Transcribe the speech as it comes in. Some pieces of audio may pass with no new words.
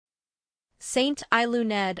Saint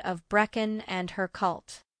Eluned of Brecon and Her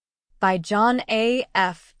Cult, by John A.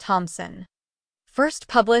 F. Thomson. First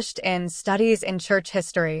published in Studies in Church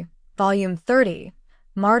History, Volume 30,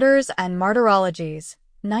 Martyrs and Martyrologies,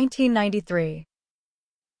 1993.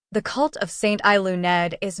 The cult of Saint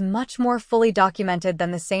Eiluned is much more fully documented than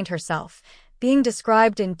the saint herself, being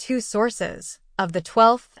described in two sources, of the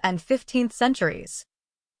 12th and 15th centuries.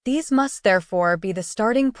 These must therefore be the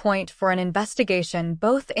starting point for an investigation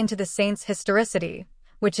both into the saint's historicity,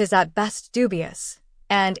 which is at best dubious,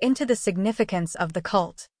 and into the significance of the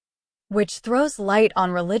cult, which throws light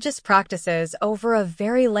on religious practices over a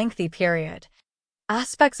very lengthy period.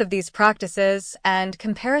 Aspects of these practices and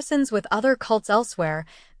comparisons with other cults elsewhere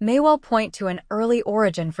may well point to an early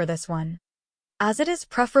origin for this one. As it is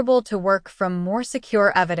preferable to work from more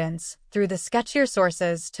secure evidence through the sketchier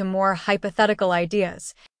sources to more hypothetical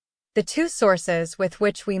ideas, the two sources with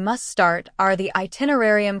which we must start are the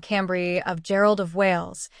Itinerarium Cambrii of Gerald of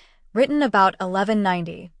Wales, written about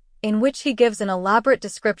 1190, in which he gives an elaborate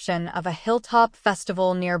description of a hilltop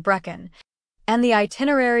festival near Brecon, and the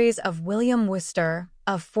Itineraries of William Worcester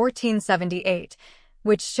of 1478,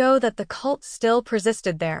 which show that the cult still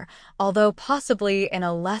persisted there, although possibly in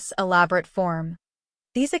a less elaborate form.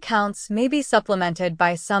 These accounts may be supplemented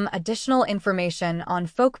by some additional information on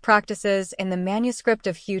folk practices in the manuscript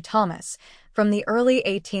of Hugh Thomas from the early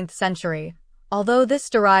 18th century. Although this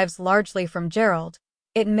derives largely from Gerald,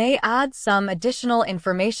 it may add some additional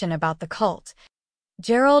information about the cult.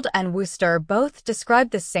 Gerald and Worcester both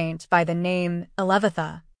describe the saint by the name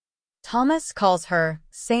Elevetha. Thomas calls her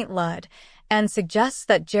Saint Lud and suggests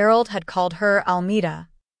that Gerald had called her Almedda.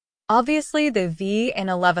 Obviously, the V in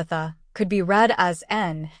Elevetha could be read as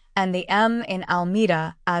N and the M in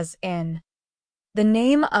Almedda as in. The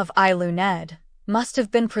name of Eiluned must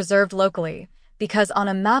have been preserved locally because on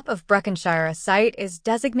a map of Breconshire a site is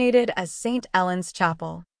designated as St. Ellen's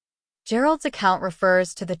Chapel. Gerald's account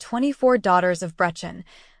refers to the 24 daughters of Brecon,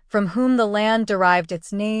 from whom the land derived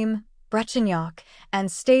its name, Breconiac,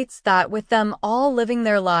 and states that with them all living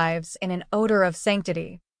their lives in an odor of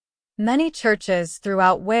sanctity. Many churches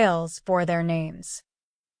throughout Wales bore their names.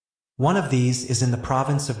 One of these is in the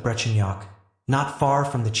province of Breconiac, not far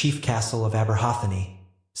from the chief castle of Aberghathany,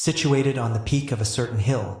 situated on the peak of a certain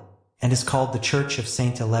hill, and is called the Church of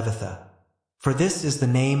Saint Elevetha. For this is the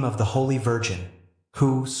name of the Holy Virgin,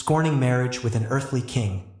 who, scorning marriage with an earthly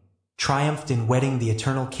king, triumphed in wedding the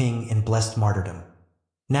eternal King in blessed martyrdom.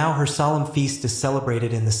 Now her solemn feast is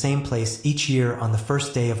celebrated in the same place each year on the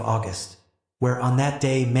first day of August, where on that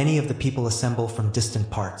day many of the people assemble from distant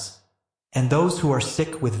parts. And those who are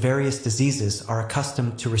sick with various diseases are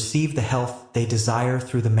accustomed to receive the health they desire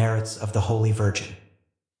through the merits of the Holy Virgin.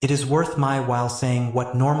 It is worth my while saying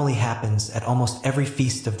what normally happens at almost every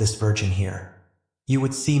feast of this Virgin here. You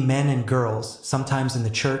would see men and girls, sometimes in the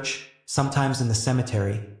church, sometimes in the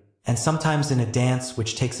cemetery, and sometimes in a dance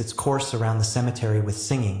which takes its course around the cemetery with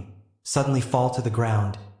singing, suddenly fall to the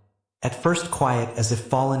ground, at first quiet as if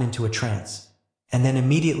fallen into a trance, and then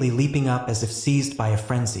immediately leaping up as if seized by a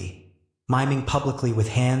frenzy, miming publicly with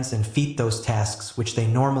hands and feet those tasks which they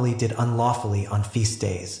normally did unlawfully on feast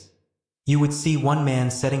days. You would see one man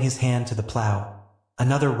setting his hand to the plough,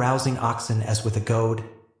 another rousing oxen as with a goad,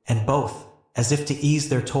 and both, as if to ease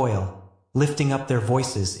their toil, lifting up their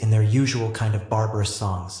voices in their usual kind of barbarous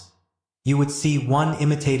songs. You would see one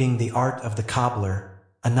imitating the art of the cobbler,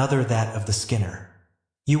 another that of the skinner.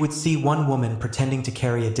 You would see one woman pretending to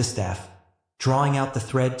carry a distaff, drawing out the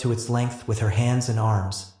thread to its length with her hands and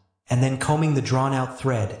arms, and then combing the drawn-out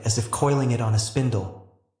thread as if coiling it on a spindle,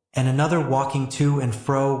 and another walking to and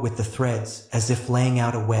fro with the threads as if laying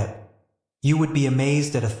out a web. You would be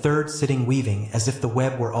amazed at a third sitting weaving as if the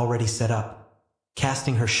web were already set up,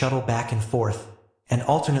 casting her shuttle back and forth, and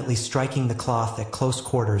alternately striking the cloth at close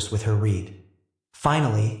quarters with her reed.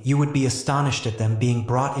 Finally, you would be astonished at them being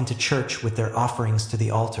brought into church with their offerings to the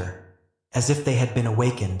altar, as if they had been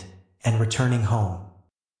awakened, and returning home.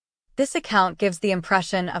 This account gives the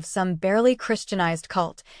impression of some barely Christianized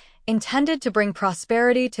cult, intended to bring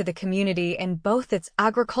prosperity to the community in both its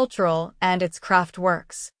agricultural and its craft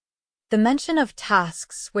works. The mention of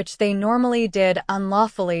tasks which they normally did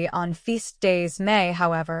unlawfully on feast days may,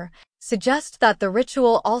 however, suggest that the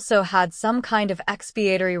ritual also had some kind of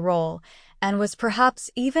expiatory role and was perhaps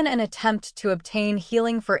even an attempt to obtain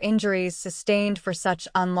healing for injuries sustained for such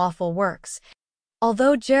unlawful works,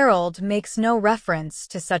 although Gerald makes no reference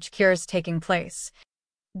to such cures taking place.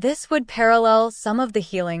 This would parallel some of the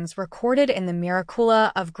healings recorded in the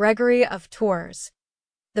Miracula of Gregory of Tours.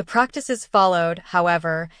 The practices followed,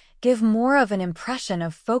 however, give more of an impression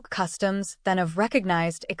of folk customs than of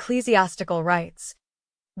recognized ecclesiastical rites.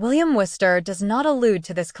 William Worcester does not allude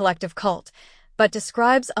to this collective cult, but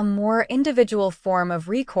describes a more individual form of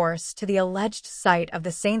recourse to the alleged site of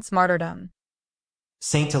the saint's martyrdom.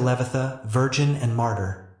 Saint Elevetha, virgin and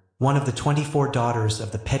martyr, one of the 24 daughters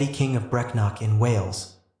of the petty king of Brecon in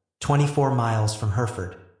Wales, 24 miles from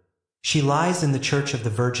Hereford. She lies in the Church of the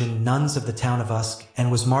Virgin Nuns of the town of Usk and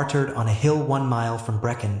was martyred on a hill 1 mile from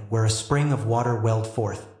Brecon where a spring of water welled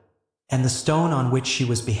forth, and the stone on which she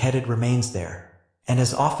was beheaded remains there. And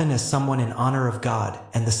as often as someone in honor of God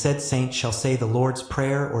and the said saint shall say the Lord's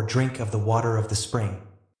Prayer or drink of the water of the spring,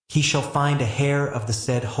 he shall find a hair of the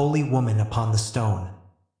said holy woman upon the stone.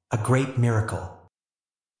 A great miracle.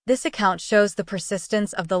 This account shows the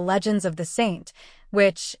persistence of the legends of the saint,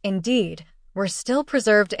 which, indeed, were still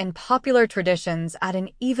preserved in popular traditions at an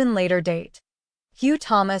even later date. Hugh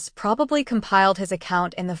Thomas probably compiled his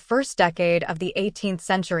account in the first decade of the 18th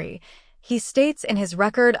century. He states in his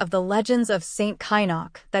record of the legends of St.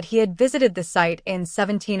 Kynoch that he had visited the site in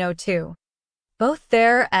 1702. Both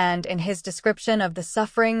there and in his description of the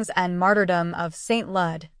sufferings and martyrdom of St.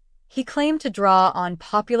 Lud, he claimed to draw on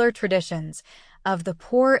popular traditions of the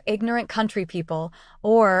poor ignorant country people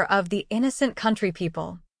or of the innocent country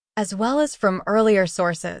people, as well as from earlier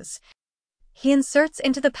sources. He inserts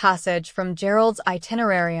into the passage from Gerald's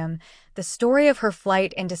Itinerarium the story of her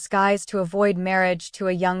flight in disguise to avoid marriage to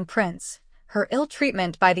a young prince, her ill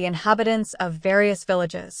treatment by the inhabitants of various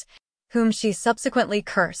villages, whom she subsequently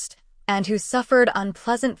cursed, and who suffered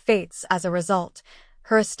unpleasant fates as a result,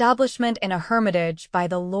 her establishment in a hermitage by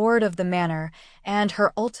the lord of the manor, and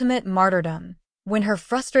her ultimate martyrdom, when her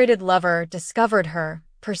frustrated lover discovered her,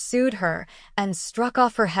 pursued her, and struck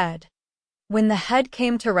off her head. When the head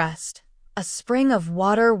came to rest, a spring of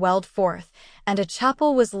water welled forth, and a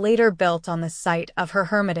chapel was later built on the site of her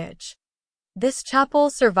hermitage. This chapel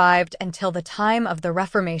survived until the time of the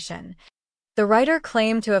Reformation. The writer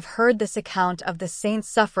claimed to have heard this account of the saint's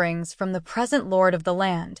sufferings from the present lord of the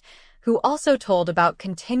land, who also told about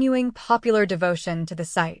continuing popular devotion to the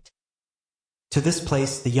site. To this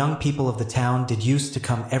place the young people of the town did use to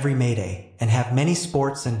come every May Day, and have many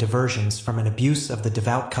sports and diversions from an abuse of the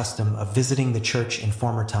devout custom of visiting the church in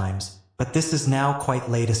former times, but this is now quite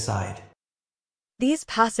laid aside. These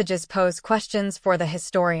passages pose questions for the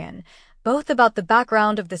historian, both about the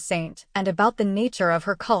background of the saint and about the nature of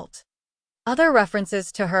her cult. Other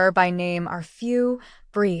references to her by name are few,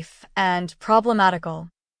 brief, and problematical.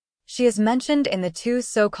 She is mentioned in the two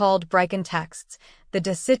so-called Brecon texts, the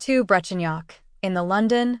De Situ Breconiac, in the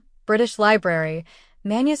London, British Library,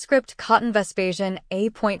 manuscript Cotton Vespasian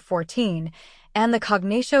A.14, and the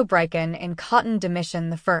Cognatio Brecon in Cotton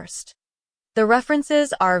Domitian I. The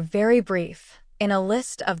references are very brief, in a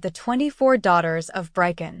list of the 24 daughters of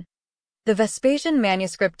Brecon. The Vespasian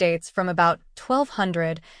manuscript dates from about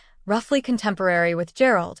 1200, roughly contemporary with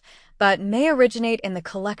Gerald, but may originate in the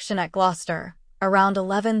collection at Gloucester, around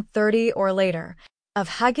 1130 or later, of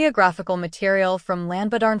hagiographical material from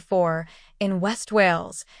Llanbadarn IV in West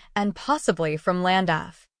Wales, and possibly from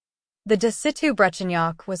Llandaff. The De Situ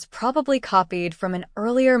Breconiac was probably copied from an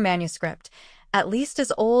earlier manuscript, at least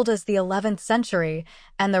as old as the 11th century,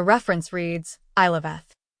 and the reference reads,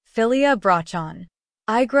 Eiliwedd, Filia Brachon,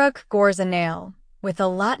 Igruk Gorza Nail, with a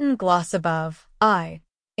Latin gloss above, I,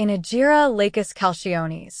 in Agira Lacus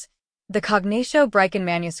Calciones. The Cognatio Brecon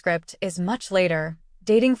manuscript is much later,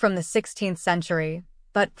 dating from the 16th century,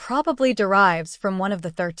 but probably derives from one of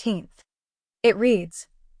the 13th. It reads,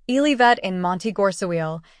 Eiliwedd in Monte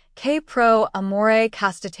Gorsuil, que pro amore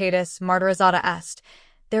castitatis martyrizata est.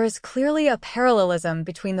 There is clearly a parallelism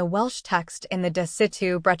between the Welsh text in the De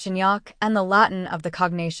Situ Breconiac and the Latin of the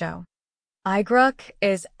Cognatio. Igruk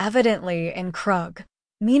is evidently in Crug,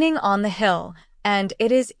 meaning on the hill, and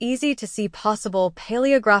it is easy to see possible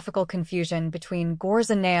paleographical confusion between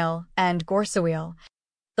Gorza Nail and Gorsuil.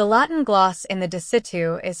 The Latin gloss in the De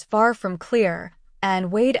Situ is far from clear,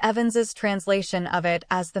 and Wade Evans's translation of it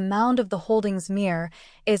as the Mound of the Holdings Mere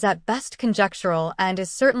is at best conjectural and is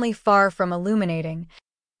certainly far from illuminating,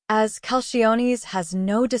 as Calciones has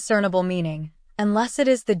no discernible meaning, unless it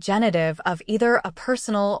is the genitive of either a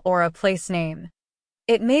personal or a place name.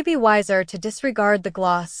 It may be wiser to disregard the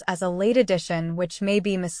gloss as a late addition which may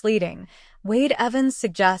be misleading. Wade Evans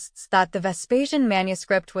suggests that the Vespasian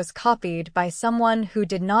manuscript was copied by someone who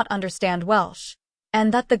did not understand Welsh,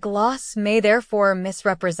 and that the gloss may therefore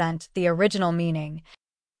misrepresent the original meaning.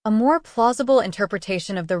 A more plausible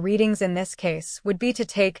interpretation of the readings in this case would be to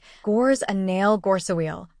take Gors a Nail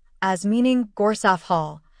Gorsawil as meaning Gorsaf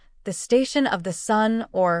Hall, the station of the sun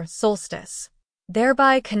or solstice,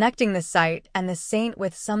 thereby connecting the site and the saint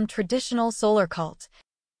with some traditional solar cult.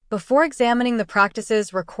 Before examining the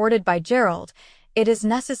practices recorded by Gerald, it is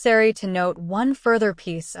necessary to note one further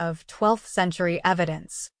piece of 12th century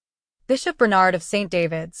evidence. Bishop Bernard of St.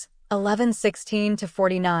 David's,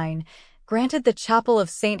 1116–49, granted the chapel of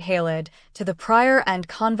St. Haellide to the prior and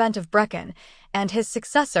convent of Brecon, and his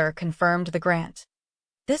successor confirmed the grant.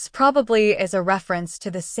 This probably is a reference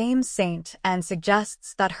to the same saint and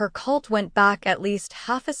suggests that her cult went back at least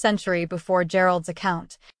half a century before Gerald's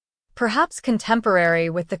account, perhaps contemporary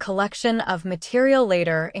with the collection of material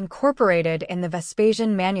later incorporated in the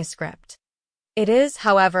Vespasian manuscript. It is,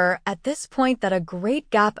 however, at this point that a great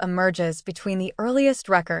gap emerges between the earliest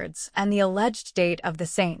records and the alleged date of the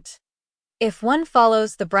saint. If one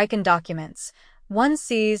follows the Brecon documents, one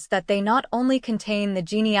sees that they not only contain the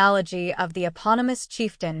genealogy of the eponymous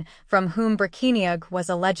chieftain from whom Breconiog was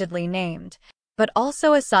allegedly named, but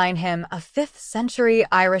also assign him a 5th century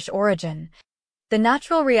Irish origin. The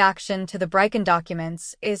natural reaction to the Brecon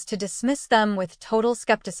documents is to dismiss them with total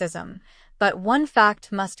skepticism, but one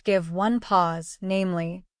fact must give one pause,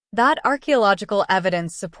 namely, that archaeological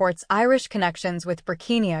evidence supports Irish connections with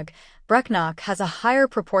Breconiog. Brecknock has a higher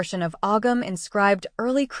proportion of Ogham-inscribed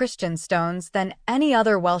early Christian stones than any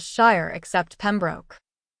other Welsh shire except Pembroke.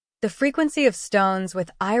 The frequency of stones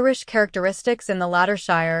with Irish characteristics in the latter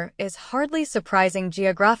shire is hardly surprising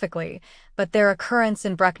geographically, but their occurrence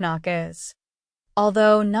in Brecknock is.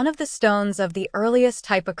 Although none of the stones of the earliest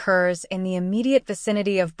type occurs in the immediate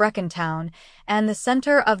vicinity of Brecon town and the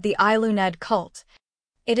center of the Eiluned cult,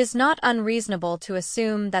 it is not unreasonable to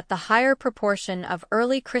assume that the higher proportion of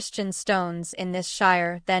early Christian stones in this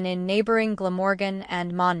shire than in neighboring Glamorgan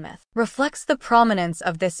and Monmouth reflects the prominence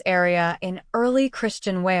of this area in early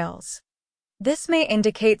Christian Wales. This may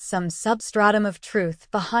indicate some substratum of truth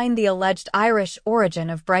behind the alleged Irish origin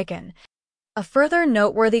of Brecon. A further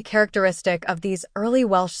noteworthy characteristic of these early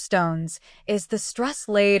Welsh stones is the stress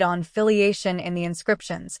laid on filiation in the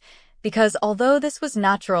inscriptions, because although this was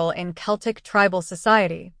natural in Celtic tribal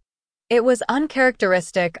society, it was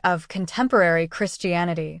uncharacteristic of contemporary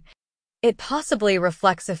Christianity. It possibly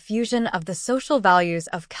reflects a fusion of the social values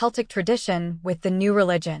of Celtic tradition with the new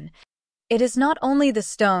religion. It is not only the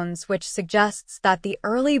stones which suggests that the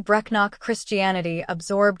early Brecknock Christianity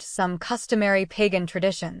absorbed some customary pagan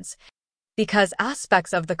traditions, because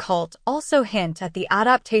aspects of the cult also hint at the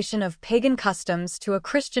adaptation of pagan customs to a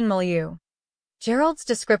Christian milieu. Gerald's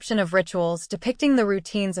description of rituals depicting the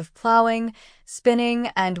routines of plowing, spinning,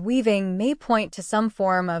 and weaving may point to some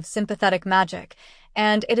form of sympathetic magic,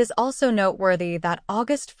 and it is also noteworthy that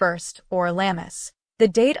August 1st, or Lammas, the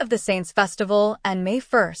date of the saint's festival, and May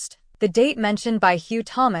 1st, the date mentioned by Hugh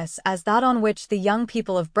Thomas as that on which the young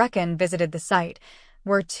people of Brecon visited the site,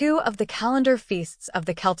 were two of the calendar feasts of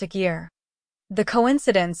the Celtic year. The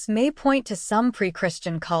coincidence may point to some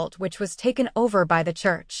pre-Christian cult which was taken over by the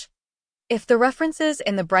Church. If the references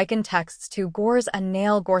in the Brecon texts to Gors a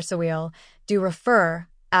Nail Gorsawheel do refer,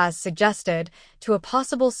 as suggested, to a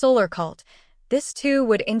possible solar cult, this too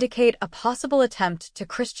would indicate a possible attempt to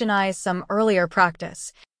Christianize some earlier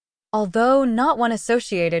practice. Although not one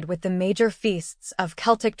associated with the major feasts of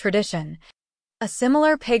Celtic tradition, a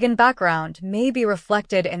similar pagan background may be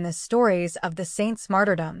reflected in the stories of the saint's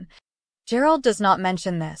martyrdom. Gerald does not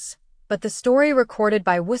mention this, but the story recorded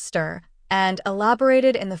by Worcester and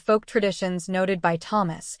elaborated in the folk traditions noted by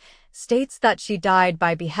Thomas, states that she died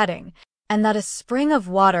by beheading, and that a spring of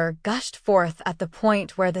water gushed forth at the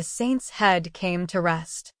point where the saint's head came to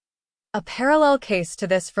rest. A parallel case to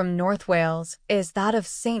this from North Wales is that of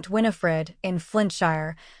Saint Winifred in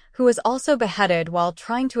Flintshire, who was also beheaded while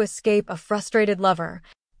trying to escape a frustrated lover,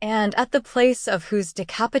 and at the place of whose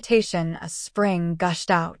decapitation a spring gushed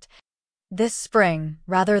out. This spring,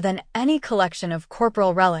 rather than any collection of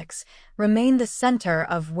corporal relics, remained the center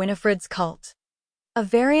of Winifred's cult. A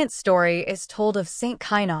variant story is told of Saint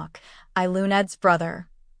Kynoch, Eiluned's brother.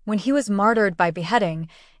 When he was martyred by beheading,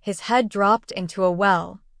 his head dropped into a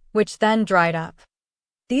well, which then dried up.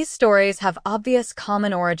 These stories have obvious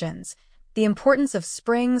common origins: the importance of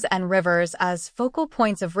springs and rivers as focal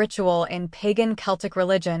points of ritual in pagan Celtic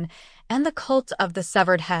religion, and the cult of the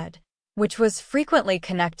severed head, which was frequently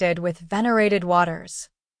connected with venerated waters.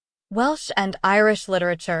 Welsh and Irish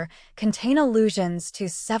literature contain allusions to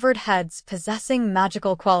severed heads possessing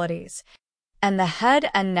magical qualities, and the head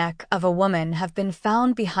and neck of a woman have been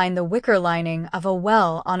found behind the wicker lining of a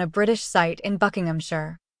well on a British site in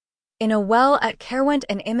Buckinghamshire. In a well at Caerwent,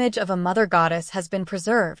 an image of a mother goddess has been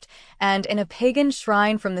preserved, and in a pagan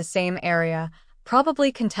shrine from the same area,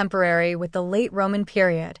 probably contemporary with the late Roman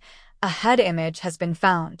period, a head image has been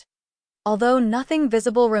found. Although nothing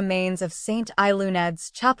visible remains of St.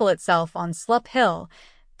 Eiluned's chapel itself on Slup Hill,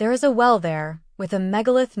 there is a well there, with a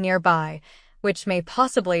megalith nearby, which may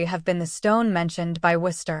possibly have been the stone mentioned by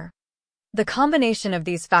Worcester. The combination of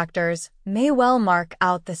these factors may well mark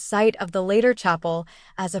out the site of the later chapel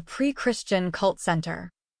as a pre-Christian cult center.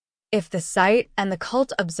 If the site and the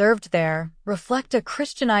cult observed there reflect a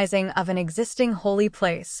Christianizing of an existing holy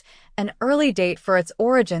place, an early date for its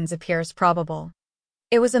origins appears probable.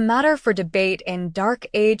 It was a matter for debate in Dark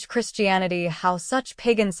Age Christianity how such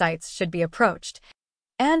pagan sites should be approached,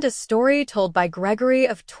 and a story told by Gregory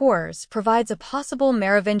of Tours provides a possible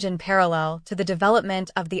Merovingian parallel to the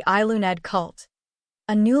development of the Eiluned cult.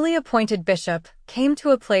 A newly appointed bishop came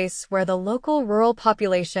to a place where the local rural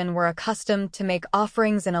population were accustomed to make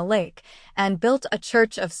offerings in a lake and built a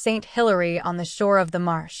church of St. Hilary on the shore of the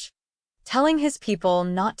marsh, telling his people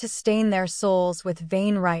not to stain their souls with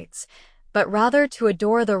vain rites, but rather to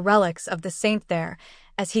adore the relics of the saint there,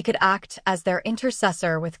 as he could act as their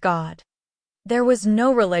intercessor with God. There was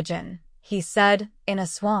no religion, he said, in a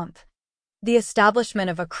swamp. The establishment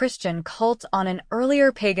of a Christian cult on an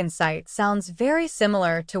earlier pagan site sounds very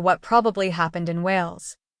similar to what probably happened in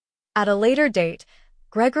Wales. At a later date,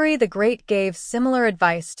 Gregory the Great gave similar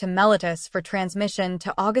advice to Mellitus for transmission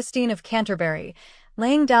to Augustine of Canterbury,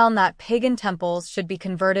 laying down that pagan temples should be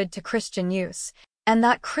converted to Christian use, and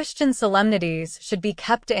that Christian solemnities should be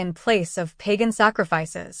kept in place of pagan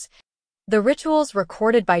sacrifices. The rituals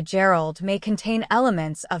recorded by Gerald may contain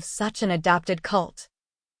elements of such an adapted cult.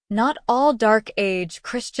 Not all Dark Age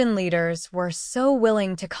Christian leaders were so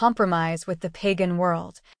willing to compromise with the pagan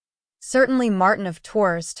world. Certainly Martin of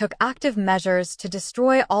Tours took active measures to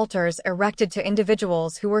destroy altars erected to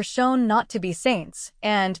individuals who were shown not to be saints,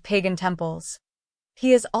 and pagan temples.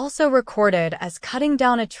 He is also recorded as cutting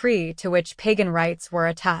down a tree to which pagan rites were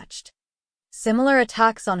attached. Similar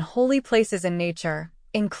attacks on holy places in nature,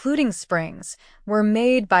 including springs, were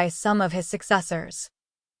made by some of his successors.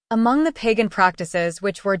 Among the pagan practices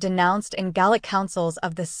which were denounced in Gallic councils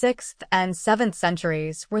of the 6th and 7th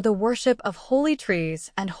centuries were the worship of holy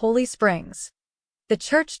trees and holy springs. The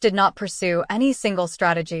Church did not pursue any single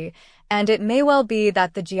strategy, and it may well be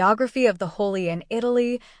that the geography of the holy in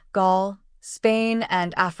Italy, Gaul, Spain,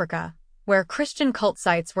 and Africa, where Christian cult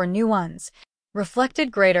sites were new ones,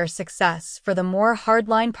 reflected greater success for the more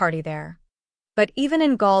hardline party there. But even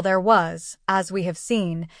in Gaul there was, as we have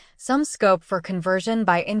seen, some scope for conversion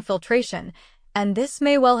by infiltration, and this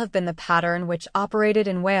may well have been the pattern which operated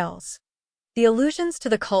in Wales. The allusions to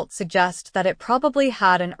the cult suggest that it probably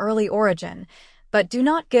had an early origin, but do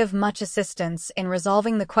not give much assistance in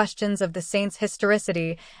resolving the questions of the saint's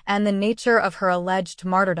historicity and the nature of her alleged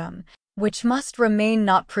martyrdom, which must remain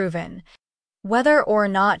not proven. Whether or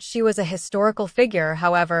not she was a historical figure,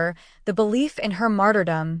 however, the belief in her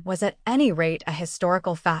martyrdom was at any rate a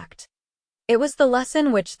historical fact. It was the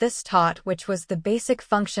lesson which this taught which was the basic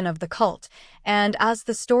function of the cult, and as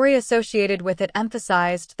the story associated with it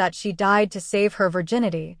emphasized that she died to save her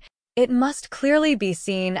virginity, it must clearly be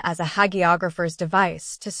seen as a hagiographer's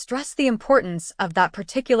device to stress the importance of that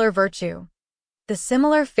particular virtue. The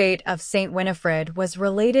similar fate of Saint Winifred was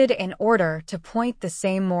related in order to point the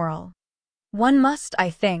same moral. One must, I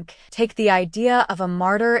think, take the idea of a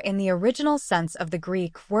martyr in the original sense of the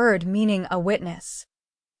Greek word meaning a witness.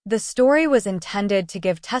 The story was intended to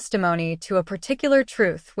give testimony to a particular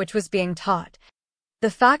truth which was being taught.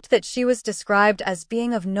 The fact that she was described as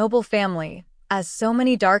being of noble family, as so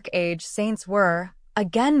many Dark Age saints were,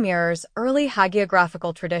 again mirrors early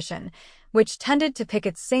hagiographical tradition, which tended to pick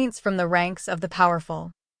its saints from the ranks of the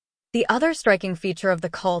powerful. The other striking feature of the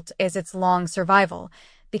cult is its long survival,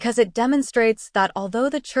 because it demonstrates that although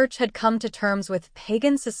the Church had come to terms with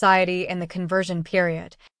pagan society in the conversion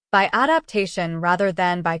period, by adaptation rather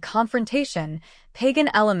than by confrontation, pagan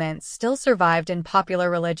elements still survived in popular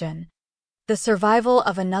religion. The survival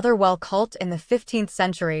of another well cult in the 15th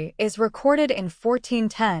century is recorded in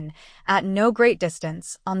 1410, at no great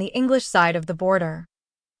distance, on the English side of the border.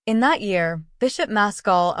 In that year, Bishop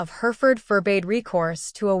Mascall of Hereford forbade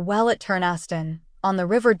recourse to a well at Turnaston, on the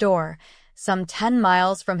River Dore, some 10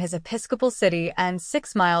 miles from his episcopal city and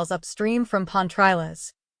 6 miles upstream from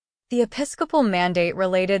Pontrilas. The episcopal mandate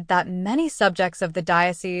related that many subjects of the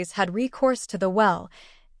diocese had recourse to the well,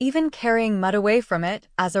 even carrying mud away from it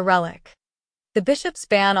as a relic. The bishop's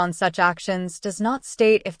ban on such actions does not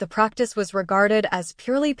state if the practice was regarded as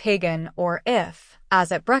purely pagan or if,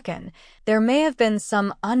 as at Brecon, there may have been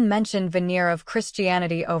some unmentioned veneer of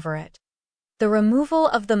Christianity over it. The removal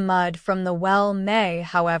of the mud from the well may,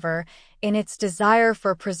 however, in its desire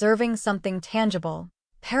for preserving something tangible,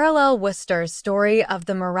 parallel Worcester's story of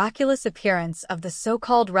the miraculous appearance of the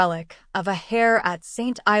so-called relic of a hare at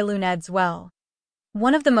St. Eiluned's well.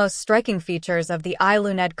 One of the most striking features of the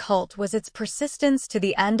Eiluned cult was its persistence to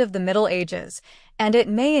the end of the Middle Ages, and it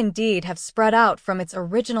may indeed have spread out from its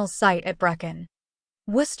original site at Brecon.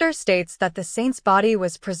 Worcester states that the saint's body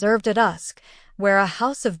was preserved at Usk, where a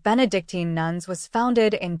house of Benedictine nuns was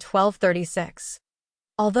founded in 1236.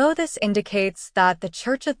 Although this indicates that the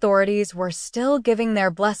church authorities were still giving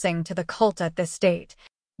their blessing to the cult at this date,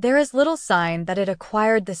 there is little sign that it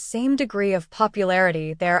acquired the same degree of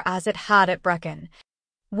popularity there as it had at Brecon.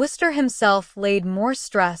 Worcester himself laid more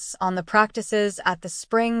stress on the practices at the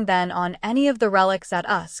spring than on any of the relics at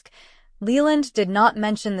Usk. Leland did not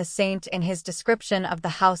mention the saint in his description of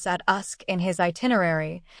the house at Usk in his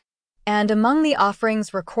itinerary, and among the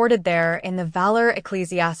offerings recorded there in the Valor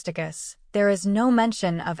Ecclesiasticus, there is no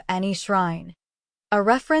mention of any shrine. A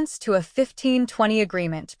reference to a 1520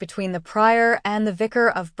 agreement between the prior and the vicar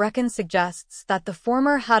of Brecon suggests that the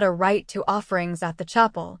former had a right to offerings at the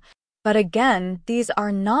chapel, but again, these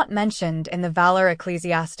are not mentioned in the Valor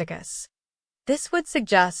Ecclesiasticus. This would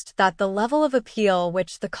suggest that the level of appeal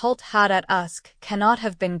which the cult had at Usk cannot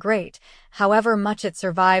have been great, however much it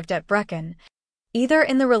survived at Brecon, either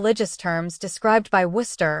in the religious terms described by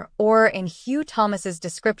Worcester or in Hugh Thomas's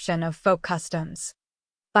description of folk customs.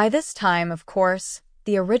 By this time, of course,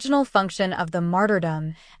 the original function of the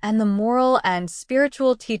martyrdom and the moral and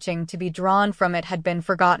spiritual teaching to be drawn from it had been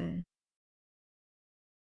forgotten.